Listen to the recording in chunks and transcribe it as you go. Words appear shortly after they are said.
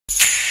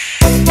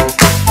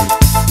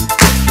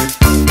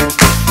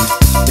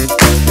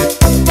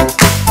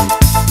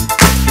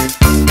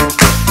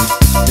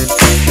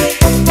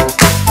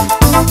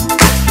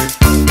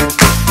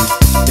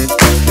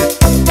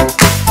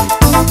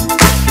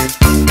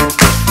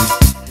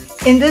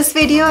In this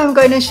video, I'm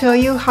going to show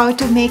you how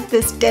to make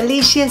this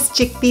delicious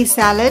chickpea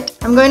salad.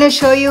 I'm going to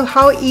show you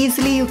how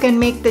easily you can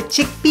make the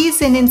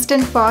chickpeas in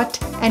Instant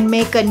Pot and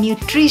make a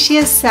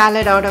nutritious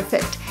salad out of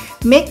it.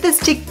 Make this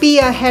chickpea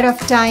ahead of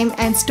time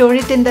and store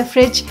it in the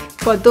fridge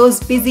for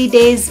those busy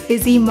days,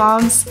 busy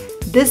moms.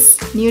 This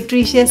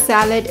nutritious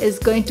salad is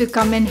going to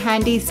come in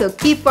handy, so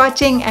keep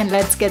watching and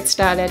let's get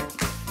started.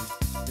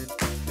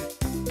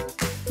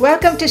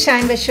 Welcome to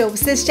Shine with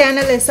Shobs. This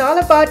channel is all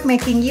about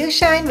making you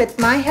shine with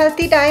my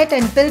healthy diet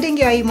and building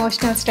your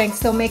emotional strength.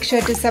 So make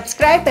sure to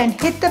subscribe and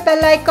hit the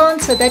bell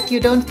icon so that you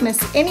don't miss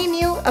any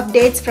new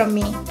updates from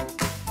me.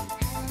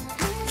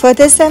 For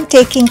this, I'm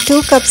taking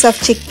 2 cups of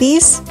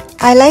chickpeas.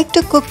 I like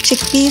to cook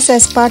chickpeas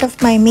as part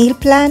of my meal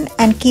plan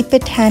and keep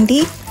it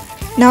handy.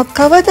 Now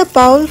cover the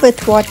bowl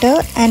with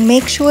water and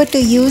make sure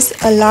to use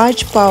a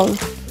large bowl.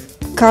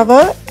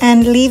 Cover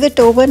and leave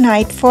it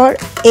overnight for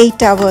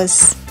 8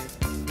 hours.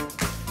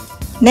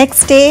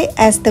 Next day,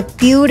 as the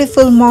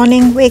beautiful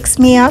morning wakes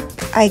me up,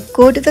 I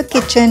go to the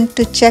kitchen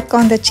to check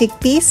on the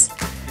chickpeas.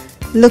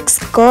 Looks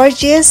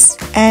gorgeous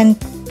and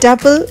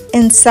double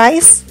in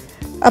size.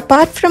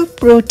 Apart from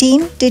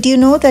protein, did you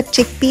know that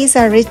chickpeas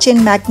are rich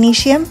in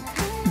magnesium?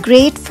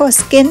 Great for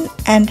skin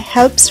and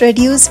helps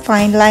reduce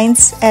fine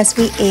lines as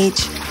we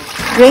age.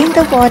 Drain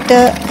the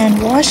water and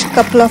wash a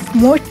couple of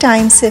more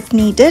times if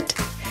needed.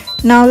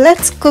 Now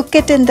let's cook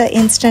it in the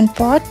Instant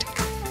Pot.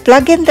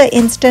 Plug in the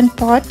Instant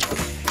Pot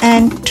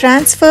and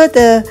transfer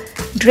the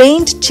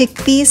drained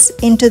chickpeas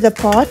into the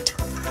pot.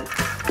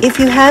 If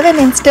you have an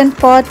Instant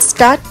Pot,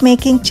 start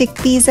making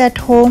chickpeas at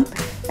home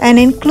and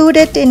include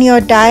it in your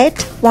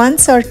diet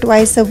once or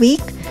twice a week.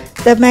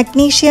 The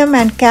magnesium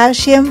and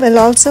calcium will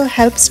also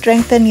help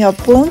strengthen your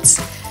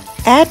bones.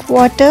 Add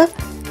water,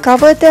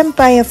 cover them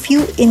by a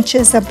few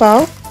inches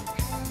above.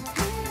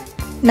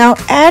 Now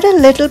add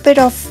a little bit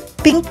of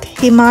pink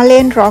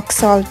Himalayan rock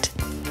salt.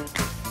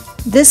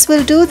 This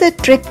will do the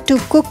trick to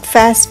cook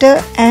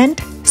faster and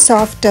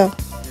softer.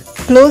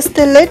 Close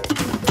the lid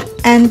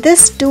and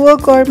this Duo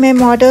Gourmet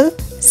model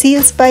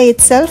seals by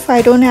itself.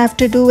 I don't have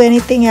to do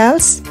anything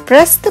else.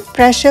 Press the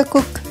pressure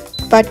cook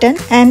button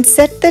and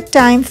set the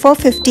time for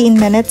 15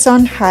 minutes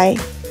on high.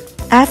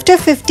 After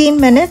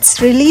 15 minutes,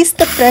 release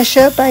the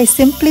pressure by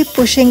simply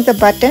pushing the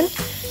button,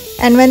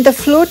 and when the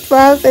float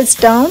valve is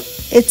down,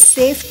 it's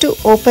safe to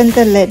open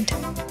the lid.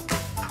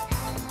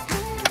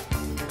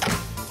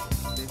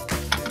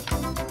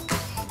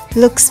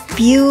 Looks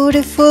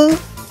beautiful,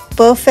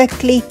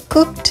 perfectly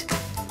cooked,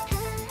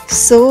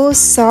 so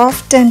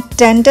soft and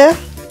tender.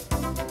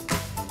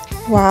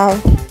 Wow!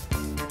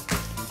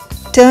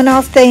 Turn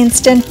off the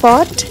Instant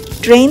Pot,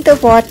 drain the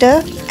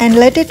water and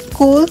let it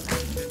cool.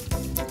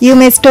 You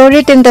may store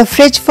it in the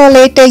fridge for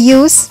later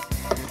use.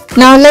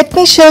 Now let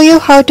me show you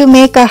how to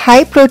make a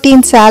high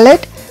protein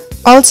salad.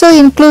 Also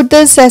include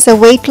this as a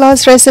weight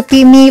loss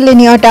recipe meal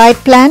in your diet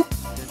plan.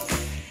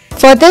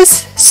 For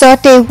this,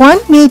 saute 1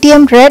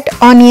 medium red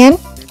onion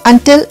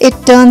until it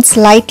turns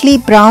lightly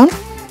brown.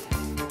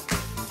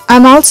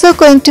 I'm also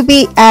going to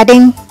be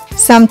adding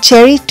some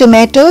cherry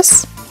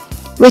tomatoes,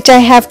 which I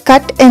have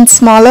cut in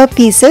smaller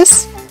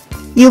pieces.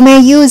 You may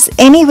use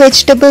any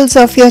vegetables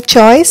of your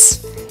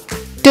choice.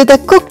 To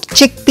the cooked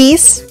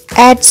chickpeas,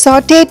 add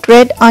sauteed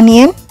red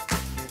onion,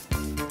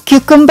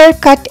 cucumber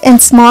cut in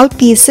small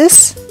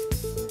pieces.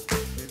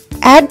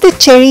 Add the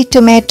cherry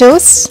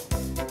tomatoes,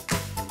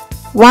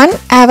 1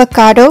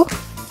 avocado,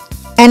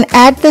 and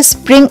add the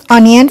spring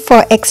onion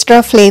for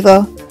extra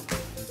flavor.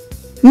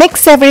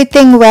 Mix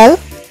everything well.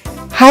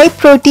 High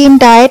protein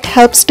diet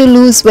helps to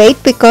lose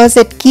weight because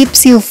it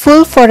keeps you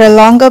full for a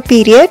longer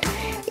period.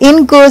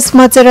 In goes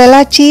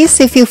mozzarella cheese.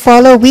 If you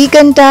follow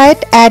vegan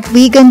diet, add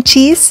vegan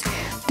cheese.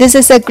 This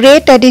is a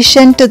great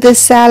addition to this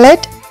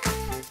salad.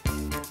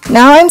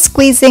 Now I'm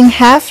squeezing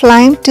half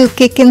lime to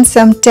kick in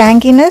some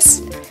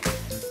tanginess.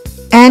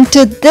 And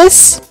to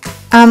this,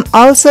 I'm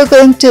also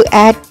going to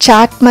add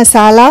Chaat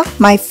Masala,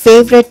 my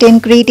favorite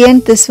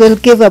ingredient. This will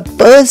give a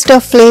burst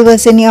of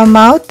flavors in your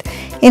mouth.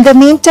 In the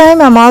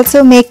meantime, I'm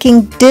also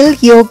making dill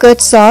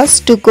yogurt sauce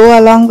to go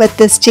along with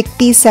this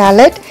chickpea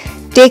salad.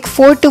 Take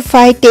 4 to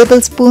 5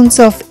 tablespoons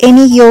of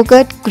any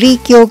yogurt,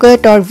 Greek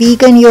yogurt or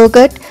vegan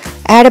yogurt.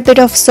 Add a bit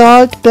of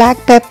salt, black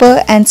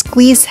pepper and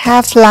squeeze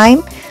half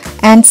lime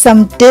and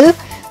some dill.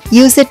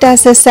 Use it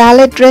as a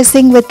salad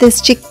dressing with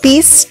this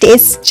chickpeas.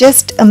 Tastes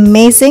just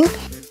amazing.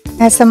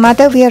 As a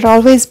mother, we are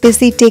always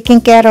busy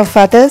taking care of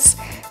others.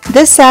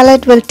 This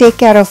salad will take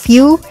care of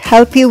you,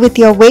 help you with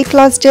your weight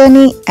loss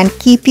journey and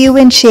keep you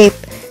in shape.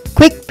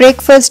 Quick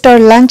breakfast or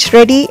lunch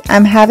ready.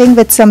 I'm having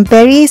with some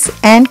berries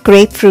and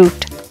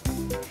grapefruit.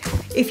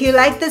 If you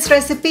like this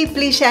recipe,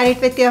 please share it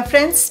with your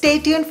friends. Stay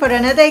tuned for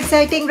another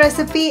exciting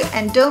recipe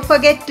and don't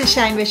forget to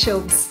shine with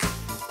Shobs.